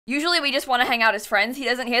Usually we just want to hang out as friends. He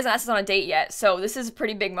hasn't asked us on a date yet, so this is a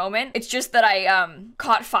pretty big moment. It's just that I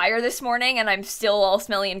caught fire this morning and I'm still all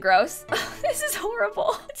smelly and gross. This is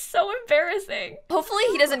horrible. It's so embarrassing. Hopefully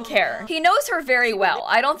he doesn't care. He knows her very well.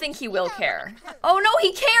 I don't think he will care. Oh no,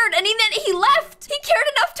 he cared and then he left. He cared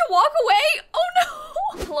enough to walk away. Oh no.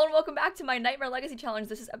 Hello and welcome back to my Nightmare Legacy Challenge.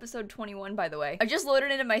 This is episode 21, by the way. I just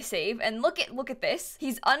loaded into my save and look at this.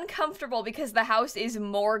 He's uncomfortable because the house is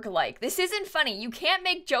morgue-like. This isn't funny. You can't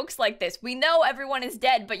make jokes like this. We know everyone is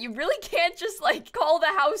dead, but you really can't just like call the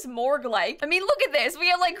house morgue-like. I mean, look at this. We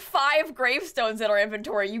have like 5 gravestones in our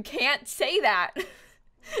inventory. You can't say that.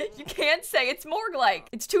 You can't say it's morgue-like.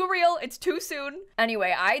 It's too real. It's too soon.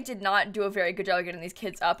 Anyway, I did not do a very good job of getting these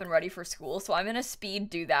kids up and ready for school, so I'm gonna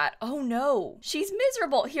speed do that. Oh no, she's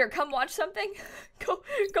miserable. Here, come watch something.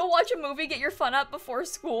 Go watch a movie, get your fun up before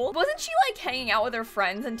school. Wasn't she like hanging out with her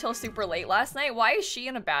friends until super late last night? Why is she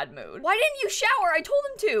in a bad mood? Why didn't you shower? I told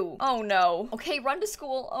him to. Oh no. Okay, run to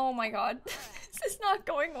school. Oh my god. This is not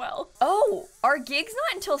going well. Oh, our gig's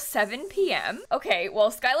not until 7 p.m. Okay,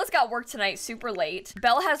 well, Skyla's got work tonight super late.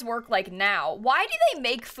 Belle has work like now. Why do they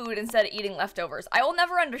make food instead of eating leftovers? I will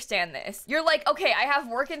never understand this. You're like, okay, I have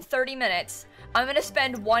work in 30 minutes. I'm gonna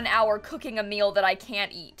spend 1 hour cooking a meal that I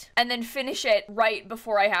can't eat and then finish it right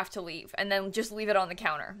before I have to leave and then just leave it on the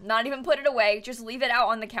counter. Not even put it away, just leave it out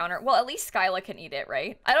on the counter. Well, at least Skyla can eat it,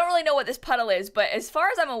 right? I don't really know what this puddle is, but as far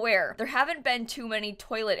as I'm aware, there haven't been too many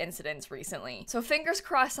toilet incidents recently. So fingers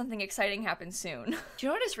crossed something exciting happens soon. Do you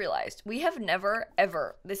know what I just realized? We have never,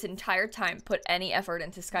 ever, this entire time, put any effort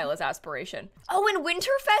into Skyla's aspiration. Oh, and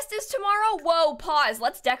Winterfest is tomorrow? Whoa, pause,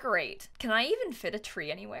 let's decorate. Can I even fit a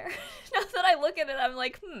tree anywhere? Now that I look at it, I'm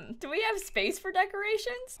like, do we have space for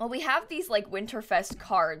decorations? Well, we have these like Winterfest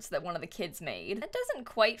cards that one of the kids made. That doesn't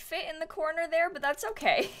quite fit in the corner there, but that's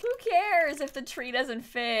okay. Who cares if the tree doesn't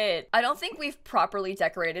fit? I don't think we've properly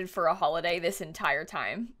decorated for a holiday this entire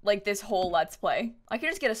time. Like this whole Let's Play. I could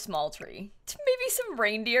just get a small tree. Maybe some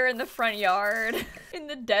reindeer in the front yard, in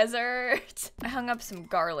the desert. I hung up some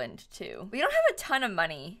garland too. We don't have a ton of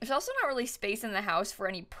money. There's also not really space in the house for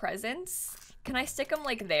any presents. Can I stick them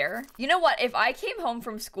like there? You know what? If I came home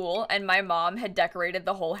from school and my mom had decorated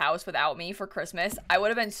the whole house without me for Christmas, I would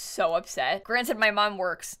have been so upset. Granted, my mom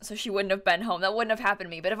works, so she wouldn't have been home. That wouldn't have happened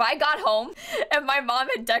to me. But if I got home and my mom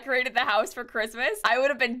had decorated the house for Christmas, I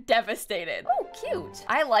would have been devastated. Oh, cute.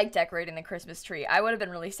 I like decorating the Christmas tree. I would have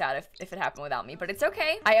been really sad if it happened without me, but it's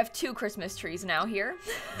okay. I have 2 Christmas trees now here.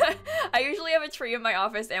 I usually have a tree in my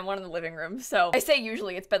office and one in the living room. So I say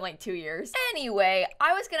usually, it's been like 2 years. Anyway,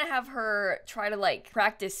 I was gonna have her try to like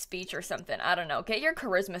practice speech or something. I don't know. Get your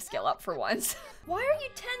charisma skill up for once. Why are you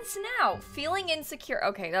tense now? Feeling insecure.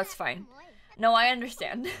 Okay, that's fine. No, I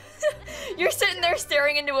understand. You're sitting there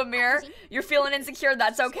staring into a mirror. You're feeling insecure.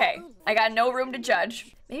 That's okay. I got no room to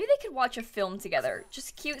judge. Maybe they could watch a film together.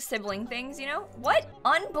 Just cute sibling things, you know? What?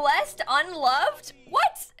 Unblessed? Unloved?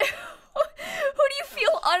 What? Who do you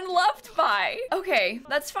feel unloved by? Okay,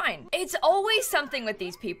 that's fine. It's always something with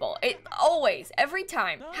these people. It always, every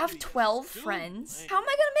time. Have 12 friends? How am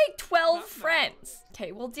I gonna make 12 friends?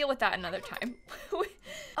 Okay, we'll deal with that another time.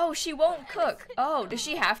 Oh, she won't cook. Oh, does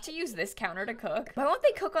she have to use this counter to cook? Why won't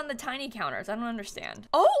they cook on the tiny counters? I don't understand.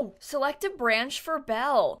 Oh, select a branch for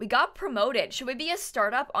Belle. We got promoted. Should we be a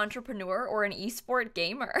startup entrepreneur or an esport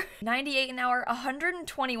gamer? 98 an hour,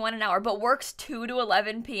 121 an hour, but works 2 to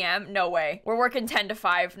 11 p.m. No way. We're working 10 to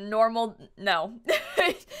 5. Normal, no.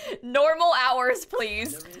 Normal hours,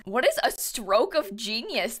 please. What is a stroke of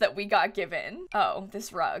genius that we got given? Oh,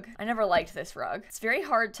 this rug. I never liked this rug. It's very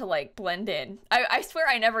hard to like blend in. I swear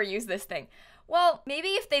I never use this thing. Well, maybe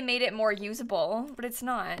if they made it more usable, but it's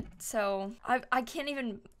not. So I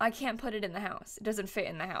can't put it in the house. It doesn't fit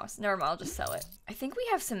in the house. Never mind, I'll just sell it. I think we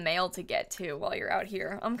have some mail to get to while you're out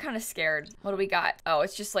here. I'm kind of scared. What do we got? Oh,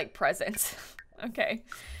 it's just like presents. Okay.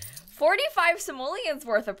 45 simoleons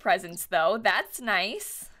worth of presents though. That's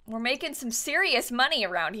nice. We're making some serious money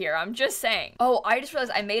around here. I'm just saying. Oh, I just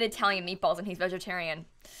realized I made Italian meatballs and he's vegetarian.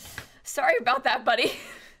 Sorry about that, buddy.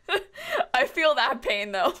 I feel that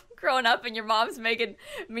pain though. Growing up and your mom's making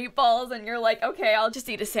meatballs and you're like, okay, I'll just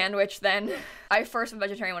eat a sandwich then. I first went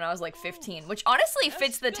vegetarian when I was like 15, which honestly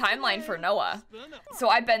fits the timeline for Noah. So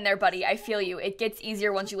I've been there, buddy. I feel you. It gets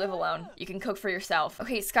easier once you live alone. You can cook for yourself.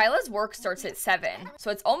 Okay, Skyla's work starts at 7,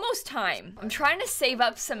 so it's almost time. I'm trying to save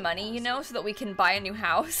up some money, you know, so that we can buy a new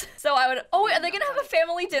house. So I would, oh, are they gonna have a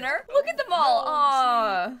family dinner? Look at them all.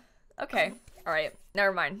 Aww. Okay, all right,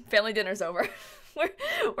 never mind. Family dinner's over.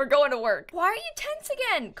 We're going to work. Why are you tense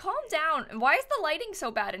again? Calm down. And why is the lighting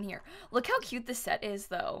so bad in here? Look how cute the set is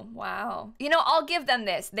though. Wow. You know, I'll give them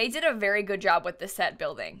this. They did a very good job with the set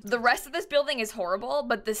building. The rest of this building is horrible,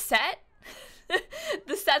 but the set,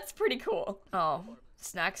 the set's pretty cool. Oh.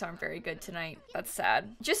 Snacks aren't very good tonight. That's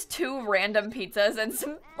sad. Just 2 random pizzas and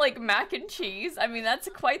some like mac and cheese. I mean, that's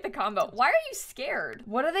quite the combo. Why are you scared?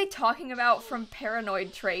 What are they talking about from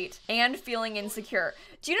paranoid trait and feeling insecure?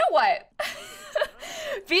 Do you know what?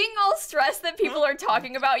 Being all stressed that people are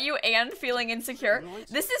talking about you and feeling insecure.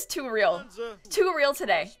 This is too real. Too real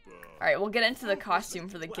today. All right, we'll get into the costume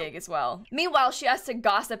for the gig as well. Meanwhile, she has to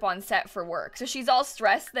gossip on set for work. So she's all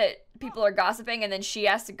stressed that people are gossiping and then she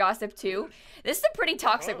has to gossip too. This is a pretty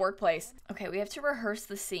toxic workplace. Okay, we have to rehearse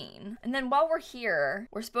the scene. And then while we're here,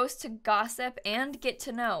 we're supposed to gossip and get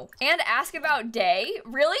to know. And ask about day?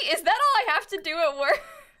 Really? Is that all I have to do at work?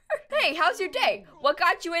 Hey, how's your day? What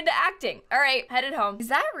got you into acting? All right, headed home. Is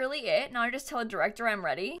that really it? Now I just tell a director I'm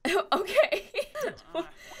ready? Okay.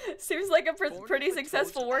 Seems like a pretty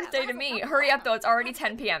successful work day to me. Hurry up though, it's already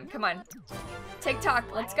 10 p.m. Come on.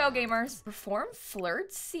 TikTok, let's go gamers. Perform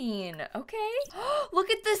flirt scene, okay. Look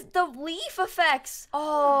at this, the leaf effects.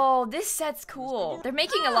 Oh, this set's cool. They're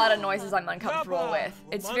making a lot of noises I'm uncomfortable with.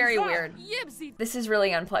 It's very weird. This is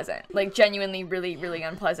really unpleasant. Like genuinely really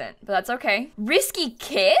unpleasant, but that's okay. Risky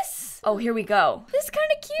kiss? Oh, here we go. This is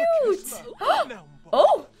kind of cute.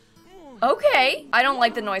 Oh. Okay. I don't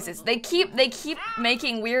like the noises. They keep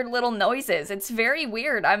making weird little noises. It's very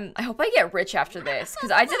weird. I hope I get rich after this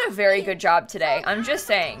because I did a very good job today. I'm just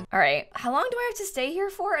saying. All right. How long do I have to stay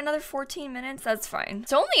here for? Another 14 minutes? That's fine.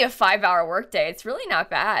 It's only a 5-hour workday. It's really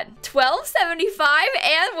not bad. 12.75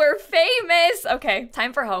 and we're famous. Okay.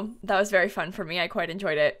 Time for home. That was very fun for me. I quite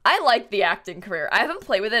enjoyed it. I like the acting career. I haven't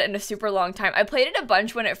played with it in a super long time. I played it a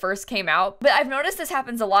bunch when it first came out, but I've noticed this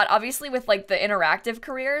happens a lot. Obviously with like the interactive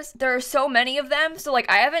careers, there are so many of them. So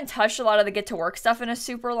like I haven't touched a lot of the get to work stuff in a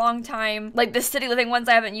super long time. Like the city living ones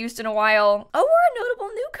I haven't used in a while. Oh, we're a notable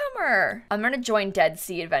newcomer. I'm gonna join Dead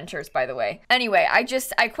Sea Adventures, by the way. Anyway,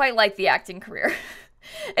 I quite like the acting career.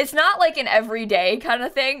 It's not like an everyday kind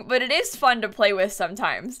of thing, but it is fun to play with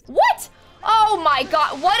sometimes. What? Oh my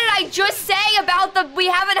god, what did I just say about we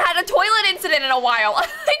haven't had a toilet incident in a while?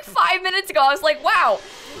 Like 5 minutes ago, I was like, wow,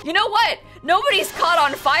 you know what? Nobody's caught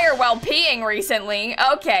on fire while peeing recently.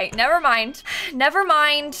 Okay, never mind. Never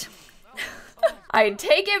mind. I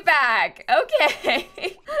take it back.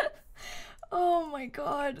 Okay. Oh my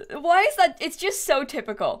god. Why is that? It's just so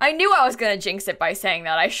typical. I knew I was gonna jinx it by saying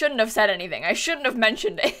that. I shouldn't have said anything. I shouldn't have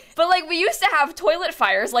mentioned it. But like we used to have toilet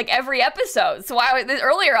fires like every episode. So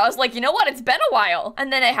earlier I was like, you know what? It's been a while.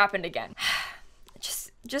 And then it happened again.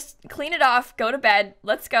 Just clean it off, go to bed,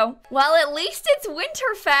 let's go. Well, at least it's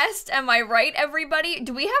Winterfest, am I right, everybody?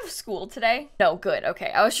 Do we have school today? No, good,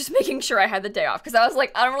 okay. I was just making sure I had the day off because I was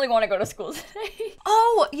like, I don't really want to go to school today.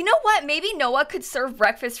 Oh, you know what? Maybe Noah could serve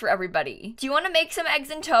breakfast for everybody. Do you want to make some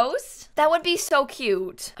eggs and toast? That would be so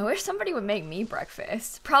cute. I wish somebody would make me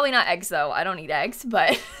breakfast. Probably not eggs though, I don't eat eggs,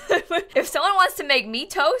 but if someone wants to make me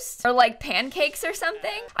toast or like pancakes or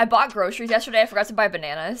something. I bought groceries yesterday, I forgot to buy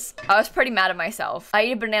bananas. I was pretty mad at myself. I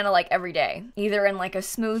eat a banana like every day, either in like a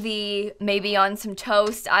smoothie, maybe on some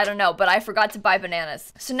toast, I don't know, but I forgot to buy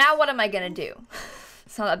bananas. So now what am I gonna do?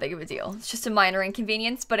 It's not that big of a deal. It's just a minor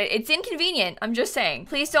inconvenience, but it's inconvenient. I'm just saying.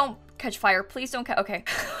 Please don't catch fire. Please don't okay.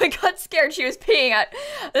 I got scared she was peeing at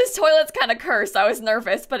this toilet's kind of cursed. I was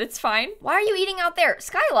nervous, but it's fine. Why are you eating out there?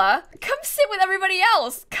 Skyla, come sit with everybody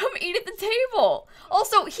else. Come eat at the table.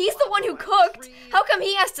 Also, he's the one who cooked. How come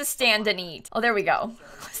he has to stand and eat? Oh, there we go.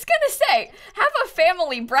 I was gonna say, have a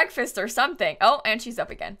family breakfast or something. Oh, and she's up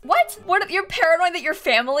again. What? You're paranoid that your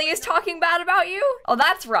family is talking bad about you? Oh,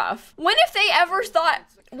 that's rough. When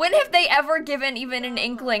have they ever given even an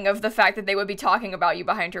inkling of the fact that they would be talking about you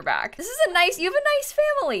behind your back? You have a nice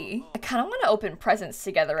family. I kind of want to open presents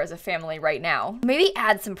together as a family right now. Maybe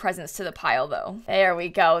add some presents to the pile though. There we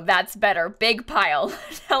go, that's better. Big pile.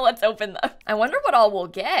 Now let's open them. I wonder what all we'll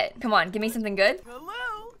get. Come on, give me something good.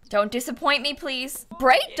 Hello? Don't disappoint me, please.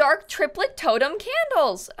 Bright dark triplet totem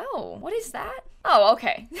candles. Oh, what is that? Oh,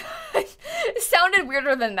 okay. It sounded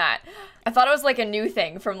weirder than that. I thought it was like a new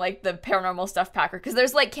thing from like the paranormal stuff packer because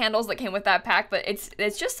there's like candles that came with that pack, but it's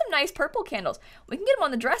just some nice purple candles. We can get them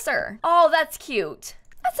on the dresser. Oh, that's cute.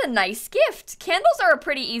 That's a nice gift. Candles are a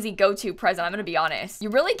pretty easy go-to present, I'm gonna be honest. You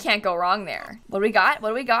really can't go wrong there. What do we got? What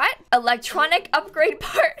do we got? Electronic upgrade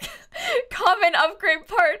part, common upgrade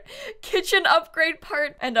part, kitchen upgrade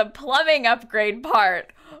part, and a plumbing upgrade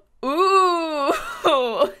part. Ooh,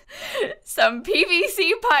 some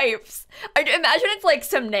PVC pipes. I imagine it's like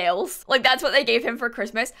some nails. Like that's what they gave him for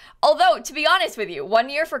Christmas. Although, to be honest with you, one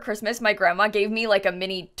year for Christmas, my grandma gave me like a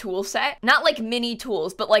mini tool set. Not like mini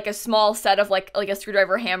tools, but like a small set of like a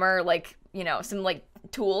screwdriver, hammer, like, you know, some like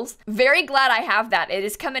tools. Very glad I have that. It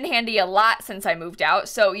has come in handy a lot since I moved out.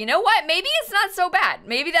 So you know what? Maybe it's not so bad.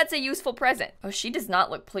 Maybe that's a useful present. Oh, she does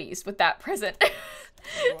not look pleased with that present.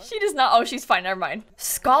 She does not. Oh, she's fine. Never mind.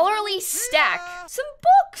 Scholarly stack. Some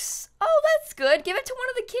books. Oh, that's good. Give it to one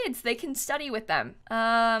of the kids. They can study with them.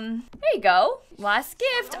 There you go. Last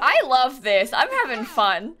gift. I love this. I'm having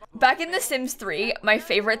fun. Back in The Sims 3, my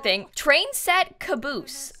favorite thing, train set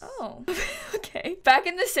caboose. Oh, okay. Back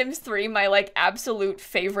in The Sims 3, my like absolute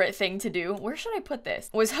favorite thing to do, where should I put this,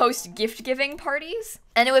 was host gift giving parties.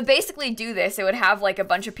 And it would basically do this. It would have like a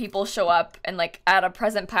bunch of people show up and like add a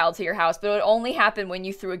present pile to your house, but it would only happen when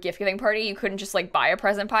you threw a gift giving party. You couldn't just like buy a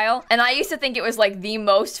present pile. And I used to think it was like the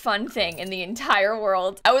most fun thing in the entire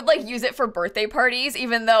world. I would like use it for birthday parties,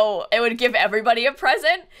 even though it would give everybody a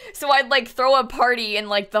present. So I'd like throw a party in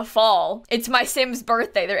like the fall. It's my Sim's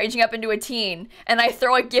birthday. They're aging up into a teen. And I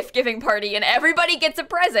throw a gift giving party and everybody gets a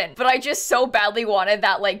present. But I just so badly wanted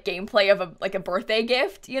that like gameplay of a birthday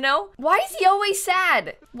gift, you know? Why is he always sad?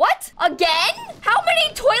 What? Again? How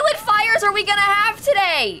many toilet fires are we gonna have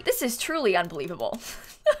today? This is truly unbelievable.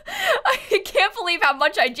 I can't believe how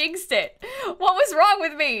much I jinxed it. What was wrong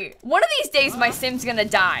with me? One of these days, my Sim's gonna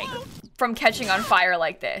die from catching on fire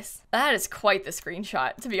like this. That is quite the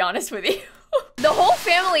screenshot, to be honest with you. The whole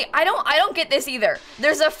family, I don't get this either.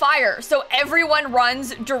 There's a fire, so everyone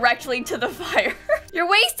runs directly to the fire. You're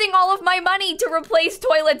wasting all of my money to replace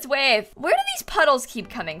toilets with. Where do these puddles keep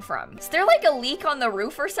coming from? Is there like a leak on the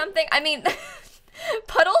roof or something? I mean,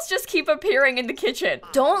 puddles just keep appearing in the kitchen.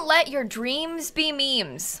 Don't let your dreams be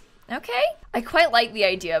memes. Okay. I quite like the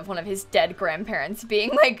idea of one of his dead grandparents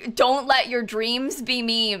being like, don't let your dreams be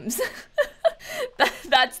memes.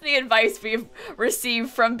 That's the advice we've received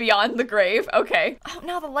from beyond the grave. Okay. Oh,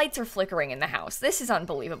 now the lights are flickering in the house. This is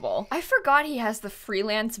unbelievable. I forgot he has the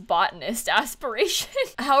freelance botanist aspiration.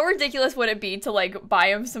 How ridiculous would it be to like buy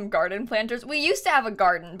him some garden planters? We used to have a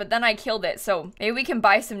garden, but then I killed it. So maybe we can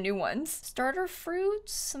buy some new ones. Starter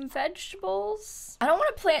fruits, some vegetables. I don't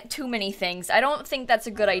want to plant too many things. I don't think that's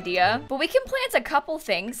a good idea, but we can plant a couple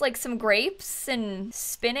things like some grapes and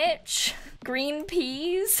spinach, green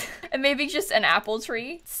peas, and maybe just an apple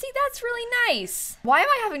tree. See, that's really nice. Why am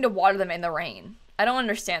I having to water them in the rain? I don't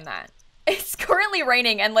understand that. It's currently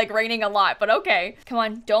raining and like raining a lot, but okay. Come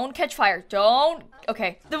on, don't catch fire. Don't.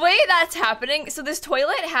 Okay, the way that's happening, so this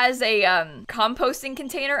toilet has a composting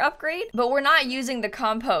container upgrade, but we're not using the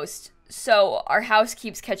compost. So our house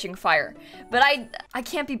keeps catching fire, but I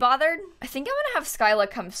can't be bothered. I think I'm gonna have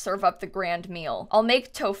Skyla come serve up the grand meal. I'll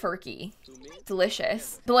make tofurkey.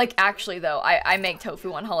 Delicious. But like actually though, I make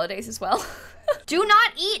tofu on holidays as well. Do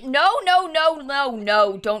not eat. No, no, no, no,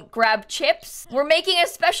 no. Don't grab chips. We're making a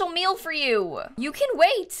special meal for you. You can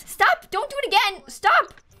wait. Stop. Don't do it again.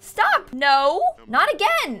 Stop. Stop. No, not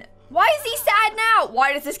again. Why is he sad now?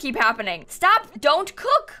 Why does this keep happening? Stop, don't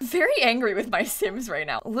cook. Very angry with my Sims right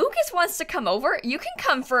now. Lucas wants to come over. You can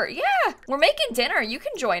come for, yeah, we're making dinner. You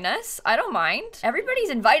can join us. I don't mind. Everybody's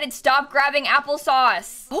invited. Stop grabbing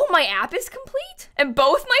applesauce. Oh, my app is complete? And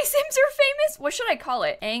both my Sims are famous? What should I call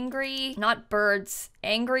it? Angry, not birds,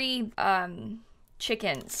 angry,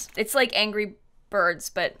 chickens. It's like angry birds,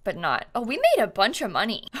 but not. Oh, we made a bunch of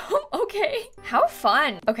money. Okay, how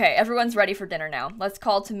fun. Okay, everyone's ready for dinner now. Let's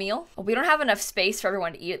call to meal. Oh, we don't have enough space for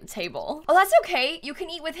everyone to eat at the table. Oh, that's okay. You can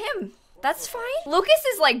eat with him. That's fine. Lucas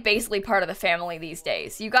is like basically part of the family these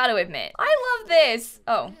days. You got to admit. I love this.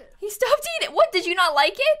 Oh, he stopped eating. What, did you not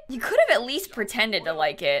like it? You could have at least pretended to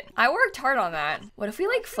like it. I worked hard on that. What if we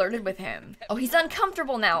like flirted with him? Oh, he's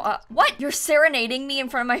uncomfortable now. What? You're serenading me in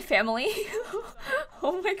front of my family?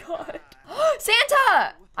 Oh my God.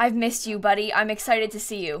 Santa! I've missed you, buddy. I'm excited to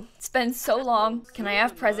see you. It's been so long. Can I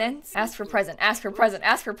have presents? Ask for present, ask for present,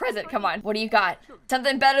 ask for present. Come on. What do you got?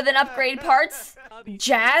 Something better than upgrade parts?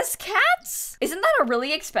 Jazz cats? Isn't that a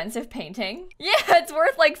really expensive painting? Yeah, it's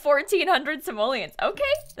worth like 1,400 simoleons. Okay,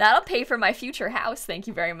 that'll pay for my future house. Thank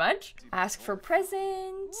you very much. Ask for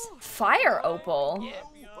present. Fire opal.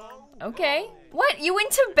 Okay. What? You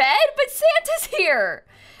went to bed? But Santa's here.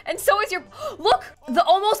 And so is your, look, the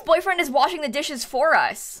almost boyfriend is washing the dishes for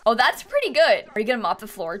us. Oh, that's pretty good. Are you gonna mop the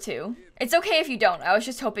floor too? It's okay if you don't. I was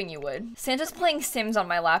just hoping you would. Santa's playing Sims on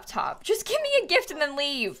my laptop. Just give me a gift and then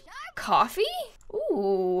leave. Coffee?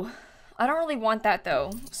 Ooh, I don't really want that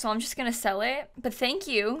though, so I'm just gonna sell it. But thank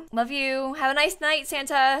you. Love you. Have a nice night,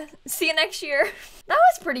 Santa. See you next year. That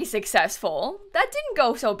was pretty successful. That didn't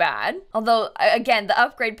go so bad. Although, again, the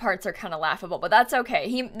upgrade parts are kind of laughable, but that's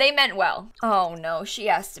okay. They meant well. Oh no, she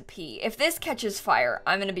has to pee. If this catches fire,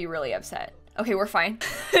 I'm gonna be really upset. Okay, we're fine.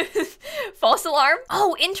 False alarm.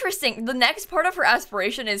 Oh, interesting. The next part of her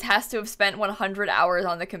aspiration is has to have spent 100 hours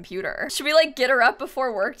on the computer. Should we like get her up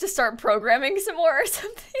before work to start programming some more or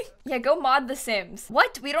something? Yeah, go mod The Sims.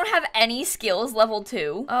 What? We don't have any skills level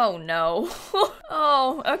 2? Oh no.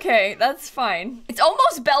 Oh, okay, that's fine. It's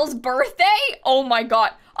almost Belle's birthday? Oh my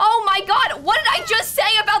god. Oh my god, what did I just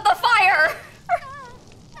say about the fire?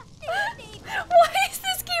 Why does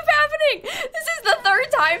this keep happening? This is the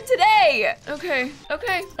 3rd time today. Okay,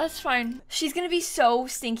 that's fine. She's gonna be so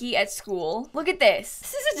stinky at school. Look at this.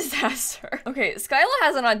 This is a disaster. Okay, Skyla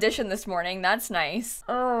has an audition this morning. That's nice.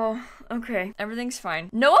 Oh, okay. Everything's fine.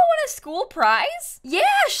 Noah won a school prize? Yeah,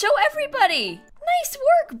 show everybody. Nice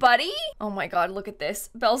work, buddy. Oh my god, look at this.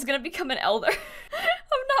 Belle's gonna become an elder.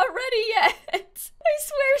 I'm not ready yet. I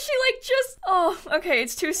swear she like just... Oh, okay,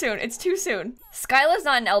 it's too soon. It's too soon. Skyla's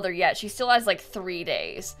not an elder yet. She still has like 3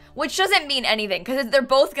 days, which doesn't mean anything because they're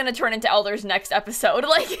both gonna turn into elders next episode.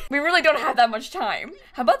 Like, we really don't have that much time.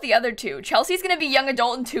 How about the other 2? Chelsea's gonna be young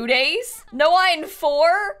adult in 2 days. Noah in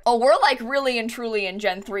 4. Oh, we're like really and truly in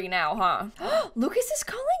Gen 3 now, huh? Lucas is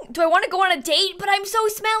calling? Do I want to go on a date? But I'm so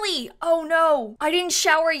smelly. Oh no, I didn't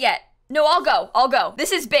shower yet. No, I'll go.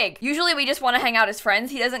 This is big. Usually we just want to hang out as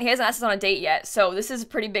friends. He hasn't asked us on a date yet, so this is a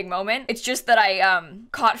pretty big moment. It's just that I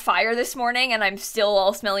caught fire this morning and I'm still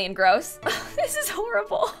all smelly and gross. This is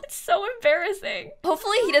horrible. It's so embarrassing.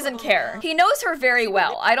 Hopefully he doesn't care. He knows her very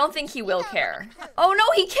well. I don't think he will care. Oh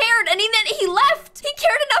no, he cared and then he left. He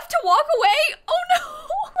cared enough to walk away. Oh no.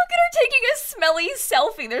 Look at her taking a smelly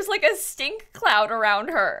selfie. There's like a stink cloud around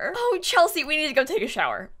her. Oh, Chelsea, we need to go take a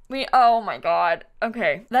shower. Oh my god.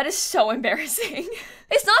 Okay, that is so embarrassing.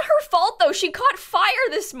 It's not her fault though. She caught fire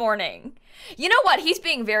this morning. You know what? He's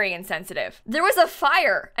being very insensitive. There was a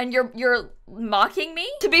fire and you're mocking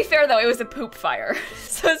me? To be fair though, it was a poop fire.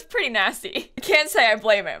 So it's pretty nasty. I can't say I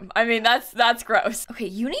blame him. I mean, that's gross. Okay,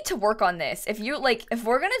 you need to work on this. If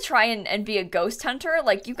we're gonna try and be a ghost hunter,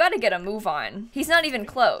 like you gotta get a move on. He's not even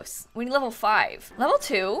close. We need level 5. Level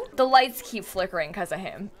 2? The lights keep flickering because of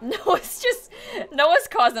him. Noah's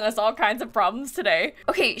causing us all kinds of problems today.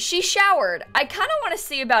 Okay, she showered. I kind of want to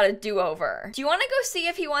see about a do-over. Do you want to go see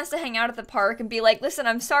if he wants to hang out at the park and be like, listen,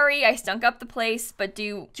 I'm sorry I stunk up the place, but do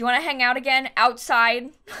you want to hang out again outside?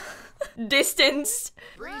 Distanced.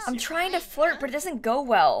 I'm trying to flirt, but it doesn't go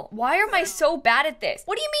well. Why am I so bad at this?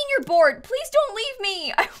 What do you mean you're bored? Please don't leave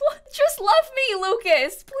me. Just love me,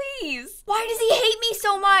 Lucas, please. Why does he hate me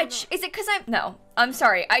so much? Is it because No, I'm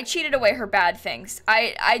sorry. I cheated away her bad things.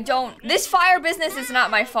 I don't... This fire business is not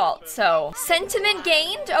my fault, so... Sentiment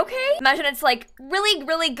gained, okay? Imagine it's like really,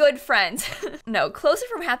 really good friends. No, closer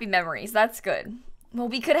from happy memories. That's good. Well,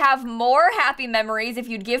 we could have more happy memories if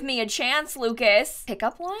you'd give me a chance, Lucas.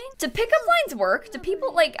 Pickup line? Do pickup lines work? Do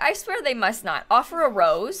people, like, I swear they must not. Offer a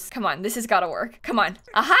rose? Come on, this has gotta work. Come on.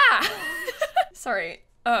 Aha! Sorry.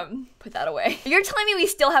 Put that away. You're telling me we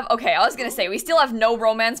still have, okay, I was gonna say, we still have no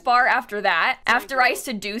romance bar after that. After I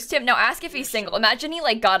seduced him. Now ask if he's single. Imagine he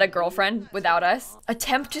like got a girlfriend without us.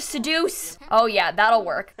 Attempt to seduce. Oh yeah, that'll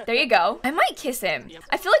work. There you go. I might kiss him.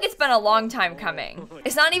 I feel like it's been a long time coming.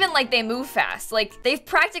 It's not even like they move fast. Like they've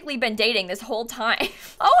practically been dating this whole time.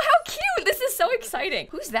 Oh, how cute. This is so exciting.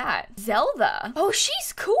 Who's that? Zelda. Oh,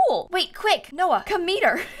 she's cool. Wait, quick. Noah, come meet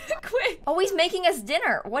her. Quick. Oh, he's making us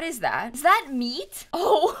dinner. What is that? Is that meat?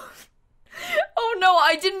 Oh. Oh no,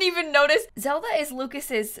 I didn't even notice. Zelda is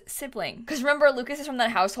Lucas's sibling. Because remember, Lucas is from that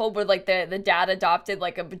household where like the dad adopted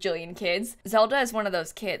like a bajillion kids. Zelda is one of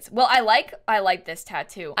those kids. Well, I like this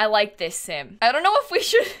tattoo. I like this sim. I don't know if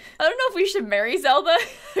we should marry Zelda.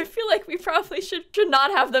 I feel like we probably should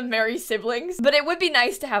not have them marry siblings. But it would be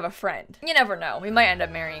nice to have a friend. You never know. We might end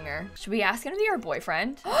up marrying her. Should we ask him to be our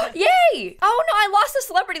boyfriend? Yay! Oh no, I lost the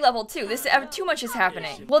celebrity level too. Too much is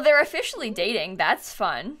happening. Well, they're officially dating. That's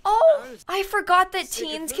fun. Oh, I forgot that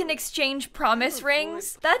teens can exchange promise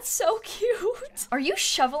rings. That's so cute. Are you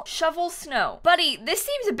shovel snow? Buddy, this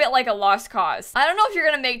seems a bit like a lost cause. I don't know if you're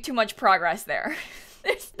gonna make too much progress there.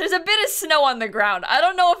 There's a bit of snow on the ground. I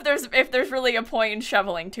don't know if there's really a point in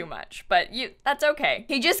shoveling too much, but that's okay.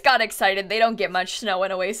 He just got excited. They don't get much snow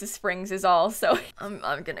in Oasis Springs is all, so I'm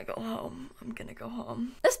gonna go home. I'm gonna go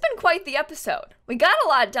home. It's been quite the episode. We got a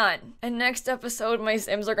lot done. And next episode, my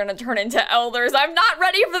Sims are gonna turn into elders. I'm not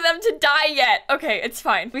ready for them to die yet. Okay, it's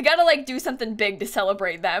fine. We gotta like do something big to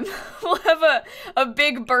celebrate them. We'll have a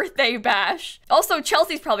big birthday bash. Also,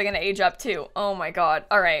 Chelsea's probably gonna age up too. Oh my god.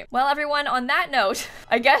 All right. Well, everyone, on that note,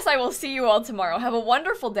 I guess I will see you all tomorrow. Have a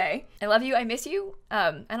wonderful day. I love you. I miss you.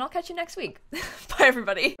 And I'll catch you next week. Bye,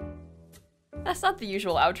 everybody. That's not the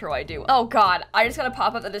usual outro I do. Oh god, I just gotta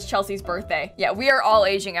pop up that it's Chelsea's birthday. Yeah, we are all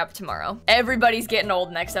aging up tomorrow. Everybody's getting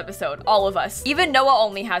old next episode. All of us. Even Noah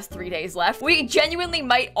only has 3 days left. We genuinely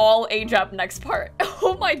might all age up next part.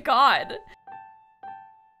 Oh my god.